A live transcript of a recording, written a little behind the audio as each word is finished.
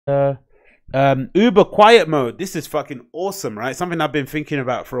Uber quiet mode. This is fucking awesome, right? Something I've been thinking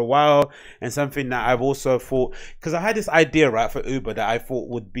about for a while, and something that I've also thought, because I had this idea, right, for Uber that I thought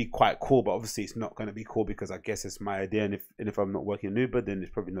would be quite cool, but obviously it's not going to be cool because I guess it's my idea, and if I'm not working in Uber, then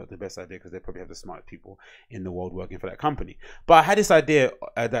it's probably not the best idea because they probably have the smartest people in the world working for that company. But I had this idea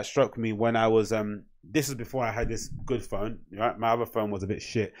that struck me when I was this is before I had this good phone, right? My other phone was a bit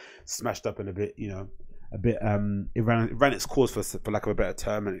shit, smashed up and a bit, a bit it ran its course for lack of a better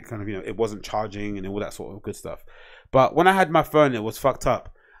term, and it kind of, it wasn't charging and all that sort of good stuff. But when I had my phone, it was fucked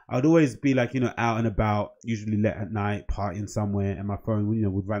up. I'd always be like, out and about, usually late at night, partying somewhere, and my phone,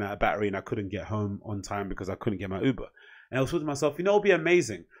 would run out of battery, and I couldn't get home on time because I couldn't get my Uber. And I was thinking to myself, it would be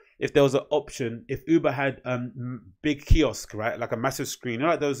amazing if there was an option, if Uber had big kiosk, right, like a massive screen,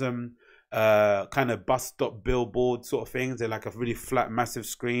 like those kind of bus stop billboard sort of things. They're like a really flat, massive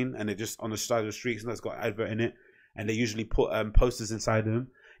screen, and they're just on the side of the streets, and that's got an advert in it. And they usually put posters inside them.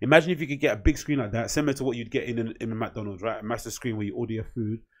 Imagine if you could get a big screen like that, similar to what you'd get in a McDonald's, right? A massive screen where you order your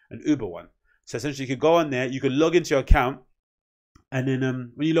food, an Uber one. So essentially, you could go on there, you could log into your account, and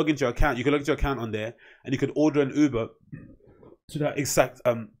then when you log into your account, you can log into your account on there, and you could order an Uber to that exact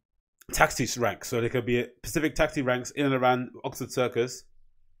taxi rank. So there could be specific taxi ranks in and around Oxford Circus,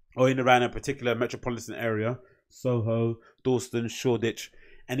 or in around a particular metropolitan area, Soho, Dalston, Shoreditch,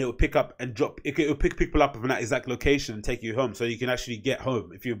 and it will pick up and drop. It will pick people up from that exact location and take you home, so you can actually get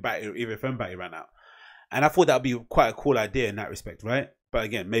home if your phone battery ran out. And I thought that would be quite a cool idea in that respect, right? But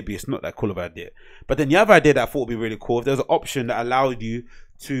again, maybe it's not that cool of an idea. But then the other idea that I thought would be really cool, if there was an option that allowed you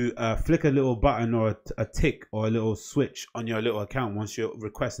to flick a little button or a tick or a little switch on your little account once you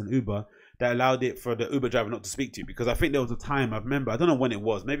request an Uber, that allowed it for the Uber driver not to speak to you. Because I think there was a time, I remember, I don't know when it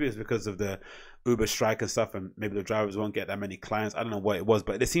was, maybe it was because of the Uber strike and stuff, and maybe the drivers won't get that many clients. I don't know what it was,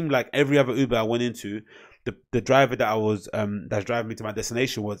 but it seemed like every other Uber I went into, the driver that I was that's driving me to my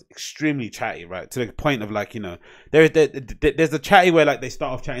destination was extremely chatty, right? To the point of like, there's the chatty where like they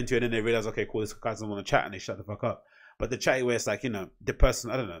start off chatting to you and then they realize, okay, cool, this guy doesn't want to chat, and they shut the fuck up. But the chatty where it's like, the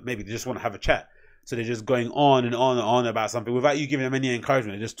person, I don't know, maybe they just want to have a chat. So they're just going on and on and on about something without you giving them any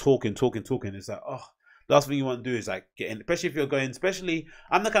encouragement. They're just talking. It's like, oh, the last thing you want to do is like get in, especially if you're going,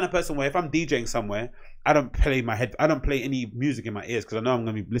 I'm the kind of person where if I'm DJing somewhere, I don't play any music in my ears because I know I'm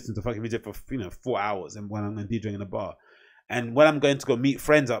going to be listening to fucking music for, 4 hours, and when I'm DJing in a bar. And when I'm going to go meet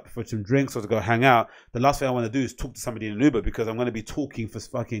friends up for some drinks or to go hang out, the last thing I want to do is talk to somebody in an Uber because I'm going to be talking for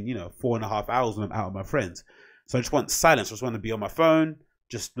fucking, 4.5 hours when I'm out with my friends. So I just want silence. I just want to be on my phone,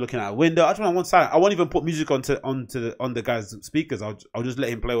 just looking out a window. I just want silence. I won't even put music on the guy's speakers. I'll just let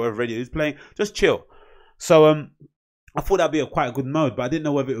him play whatever radio he's playing. Just chill. So I thought that'd be quite a good mode, but I didn't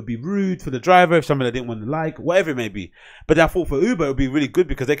know whether it would be rude for the driver, if somebody I didn't want to like, whatever it may be. But I thought for Uber it would be really good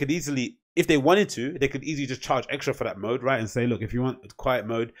because they could easily, if they wanted to, they could easily just charge extra for that mode, right? And say, look, if you want a quiet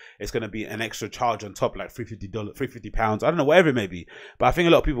mode, it's going to be an extra charge on top, like £350, I don't know, whatever it may be. But I think a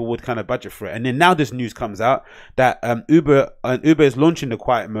lot of people would kind of budget for it. And then now this news comes out that Uber is launching the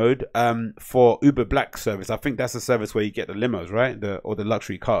quiet mode for Uber Black service. I think that's the service where you get the limos, right? Or the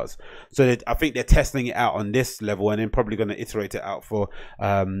luxury cars. So I think they're testing it out on this level, and then probably going to iterate it out for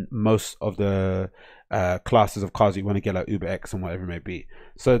most of the classes of cars you want to get, like Uber X and whatever it may be.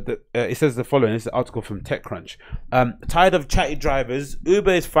 So it says the following. This is an article from TechCrunch. Tired of chatty drivers,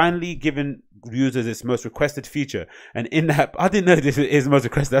 Uber is finally giving users its most requested feature, and in-app, I didn't know this is most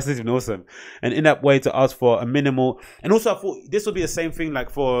requested, that's even awesome, an in-app way to ask for a minimal. And also I thought this would be the same thing like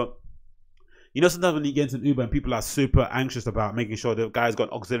for, sometimes when you get into an Uber and people are super anxious about making sure the guy's got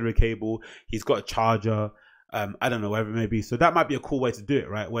an auxiliary cable, he's got a charger, I don't know, whatever it may be. So that might be a cool way to do it,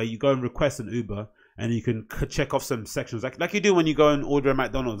 right? Where you go and request an Uber and you can check off some sections, like you do when you go and order a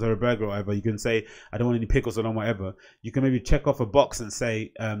McDonald's or a burger or whatever. You can say, I don't want any pickles or whatever. You can maybe check off a box and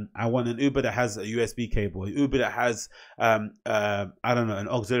say, I want an Uber that has a USB cable, an Uber that has, I don't know, an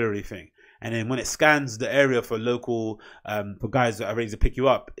auxiliary thing. And then when it scans the area for local, for guys that are ready to pick you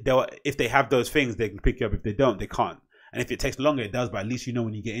up, if they have those things, they can pick you up. If they don't, they can't. And if it takes longer, it does, but at least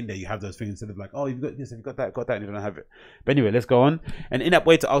when you get in there, you have those things instead of like, oh, you've got this, you've got that, and you don't have it. But anyway, let's go on. An in-app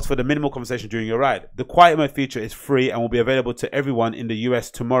way to ask for the minimal conversation during your ride. The quiet mode feature is free and will be available to everyone in the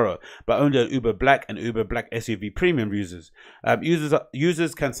US tomorrow, but only on Uber Black and Uber Black SUV Premium users.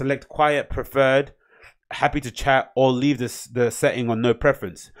 Users can select quiet, preferred, happy to chat, or leave the setting on no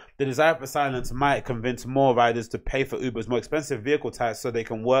preference. The desire for silence might convince more riders to pay for Uber's more expensive vehicle types so they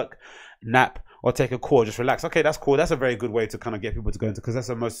can work, nap, or take a call, just relax. Okay, that's cool. That's a very good way to kind of get people to go into, because that's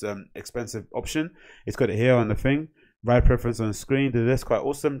the most expensive option. It's got it here on the thing. Ride preference on screen. That's quite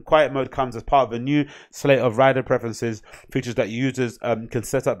awesome. Quiet mode comes as part of a new slate of rider preferences features that users can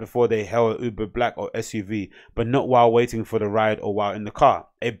set up before they hail an Uber Black or SUV, but not while waiting for the ride or while in the car.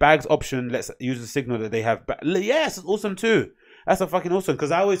 A bags option lets users signal that they have. Yes, it's awesome too. That's a fucking awesome,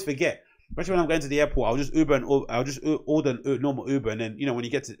 because I always forget. Especially when I'm going to the airport, I'll just order normal Uber, and then, you know, when you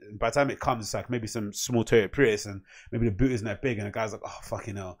get to, by the time it comes, it's like maybe some small Toyota Prius, and maybe the boot isn't that big, and the guy's like, oh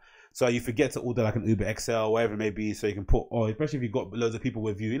fucking hell. So you forget to order like an Uber XL, whatever it may be, so you can put, or especially if you've got loads of people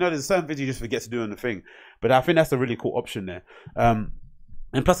with you, you know, there's certain things you just forget to do on the thing. But I think that's a really cool option there.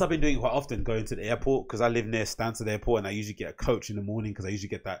 And plus, I've been doing it quite often, going to the airport, because I live near Stansted Airport, and I usually get a coach in the morning, because I usually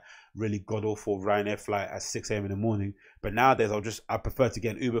get that really god awful Ryanair flight at 6 a.m. in the morning. But nowadays, I prefer to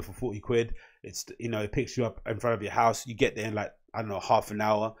get an Uber for 40 quid. It's, you know, it picks you up in front of your house. You get there in like, I don't know, half an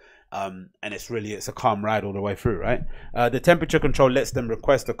hour. And it's a calm ride all the way through, right? The temperature control lets them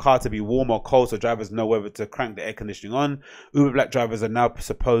request the car to be warm or cold, so drivers know whether to crank the air conditioning on. Uber Black drivers are now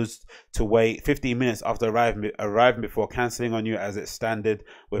supposed to wait 15 minutes after arriving before cancelling on you, as it's standard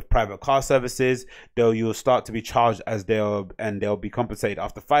with private car services. Though you'll start to be charged as they'll be compensated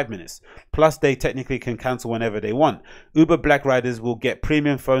after 5 minutes. Plus, they technically can cancel whenever they want. Uber Black riders will get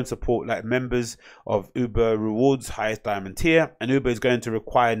premium phone support like members of Uber Rewards highest diamond tier, and Uber is going to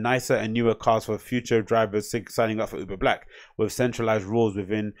require nicer and newer cars for future drivers signing up for Uber Black, with centralized rules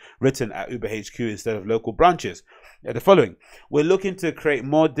written at Uber HQ instead of local branches. The following: we're looking to create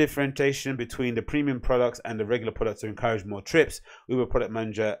more differentiation between the premium products and the regular products to encourage more trips. Uber product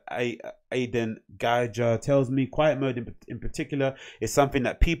manager Aidan Gaja tells me quiet mode in particular is something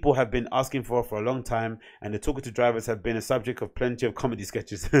that people have been asking for a long time, and the talking to drivers have been a subject of plenty of comedy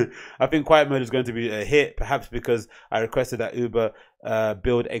sketches. I think quiet mode is going to be a hit, perhaps because I requested that Uber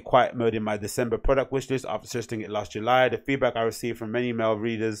build a quiet mode in my December product wishlist after suggesting it last July. The feedback I received from many email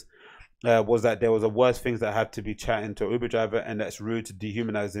readers was that there was a worse things that had to be chatting to an Uber driver, and that's rude to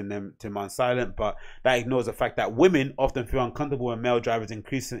dehumanizing them to remain silent. But that ignores the fact that women often feel uncomfortable when male drivers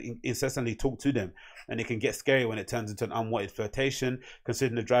incessantly talk to them, and it can get scary when it turns into an unwanted flirtation,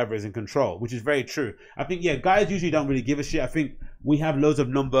 considering the driver is in control, which is very true. I think, yeah, guys usually don't really give a shit. I think we have loads of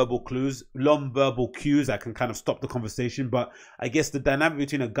non-verbal cues that can kind of stop the conversation. But I guess the dynamic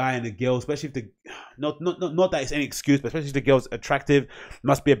between a guy and a girl, especially if not that it's any excuse, but especially if the girl's attractive,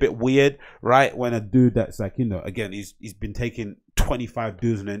 must be a bit weird, right? When a dude that's like, you know, again, he's been taking 25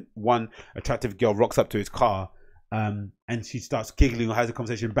 dudes, and then one attractive girl rocks up to his car, and she starts giggling or has a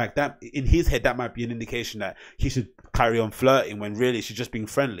conversation back, that in his head that might be an indication that he should carry on flirting, when really she's just being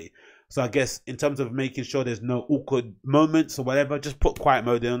friendly. So I guess in terms of making sure there's no awkward moments or whatever, just put quiet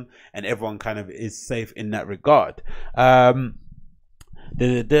mode in, and everyone kind of is safe in that regard.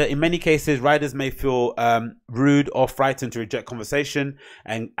 In many cases, riders may feel rude or frightened to reject conversation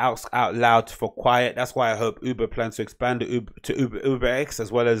and ask out loud for quiet. That's why I hope Uber plans to expand to UberX as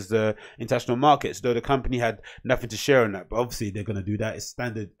well as the international markets, though the company had nothing to share on that. But obviously they're going to do that. It's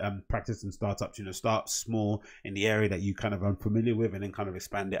standard practice in startups, you know, start small in the area that you kind of unfamiliar with, and then kind of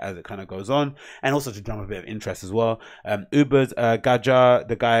expand it as it kind of goes on, and also to drum a bit of interest as well. Uber's Gaja,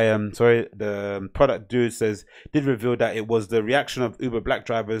 the product dude, did reveal that it was the reaction of Uber Black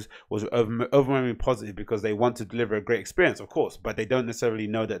drivers was overwhelmingly positive, because they want to deliver a great experience, of course, but they don't necessarily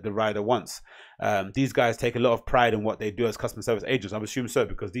know that the rider wants. These guys take a lot of pride in what they do as customer service agents. I'm assuming so,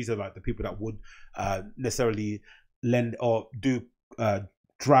 because these are like the people that would necessarily lend or do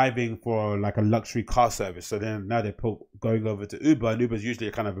driving for like a luxury car service. So then now they're going over to Uber, and Uber's usually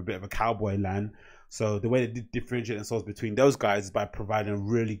a kind of a bit of a cowboy land. So the way they differentiate themselves between those guys is by providing a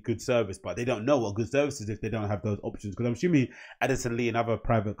really good service, but they don't know what good service is if they don't have those options. Because I'm assuming Addison Lee and other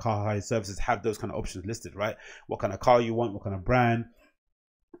private car hire services have those kind of options listed, right? What kind of car you want, what kind of brand,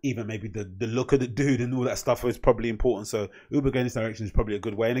 even maybe the look of the dude and all that stuff is probably important. So Uber going this direction is probably a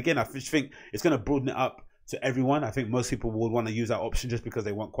good way. And again, I just think it's going to broaden it up to everyone. I think most people would want to use that option just because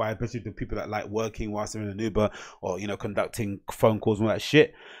they want quiet, especially the people that like working whilst they're in an Uber, or, you know, conducting phone calls and all that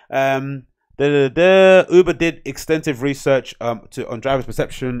shit. Uber did extensive research on drivers'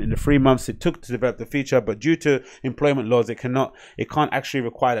 perception in the 3 months it took to develop the feature, but due to employment laws, it can't actually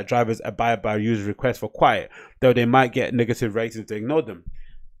require that drivers abide by user requests for quiet, though they might get negative ratings if they ignore them.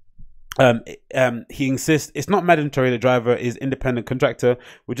 He insists it's not mandatory the driver is independent contractor.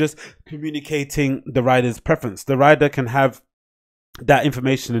 We're just communicating the rider's preference. The rider can have that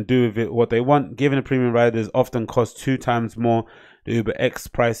information and do with it what they want. Given the premium riders often cost 2 times more the Uber X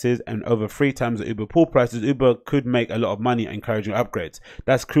prices and over 3 times the Uber Pool prices, Uber could make a lot of money encouraging upgrades.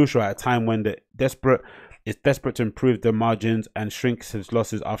 That's crucial at a time when it's desperate to improve their margins and shrink its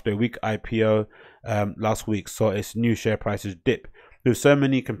losses after a weak IPO last week saw its new share prices dip. With so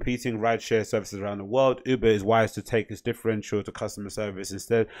many competing rideshare services around the world, Uber is wise to take its differential to customer service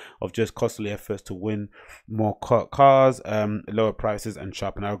instead of just costly efforts to win more cars, lower prices, and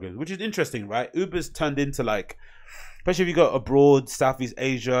sharpen algorithms. Which is interesting, right? Uber's turned into like, especially if you go abroad, Southeast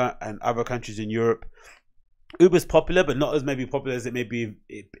Asia, and other countries in Europe. Uber's popular, but not as maybe popular as it maybe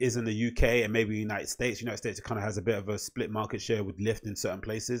it is in the UK and maybe United States. United States, it kind of has a bit of a split market share with Lyft in certain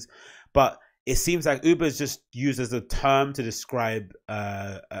places, but it seems like Uber is just used as a term to describe a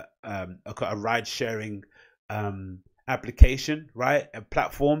ride sharing application, right? A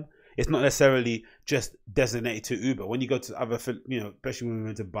platform. It's not necessarily just designated to Uber. When you go to other, especially when we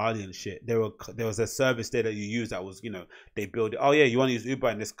went to Bali and shit, there was a service there that you use that was, they build it. Oh yeah, you want to use Uber,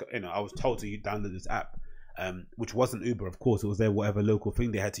 and this, I was told to download this app. Which wasn't Uber, of course. It was their whatever local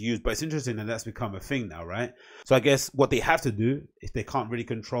thing they had to use. But it's interesting that that's become a thing now, right? So I guess what they have to do, if they can't really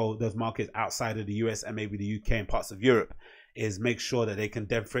control those markets outside of the US and maybe the UK and parts of Europe, is make sure that they can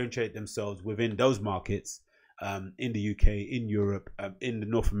differentiate themselves within those markets, in the UK, in Europe, in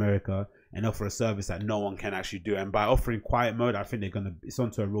North America, and offer a service that no one can actually do. And by offering quiet mode, I think it's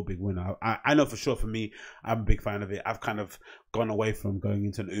onto a real big winner. I know for sure, for me, I'm a big fan of it. I've kind of gone away from going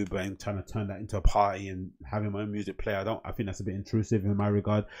into an Uber and trying to turn that into a party and having my own music play. I think that's a bit intrusive in my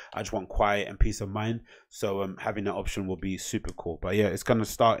regard. I just want quiet and peace of mind. So having that option will be super cool. But yeah, it's going to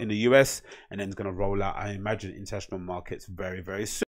start in the US and then it's going to roll out, I imagine, international markets very, very soon.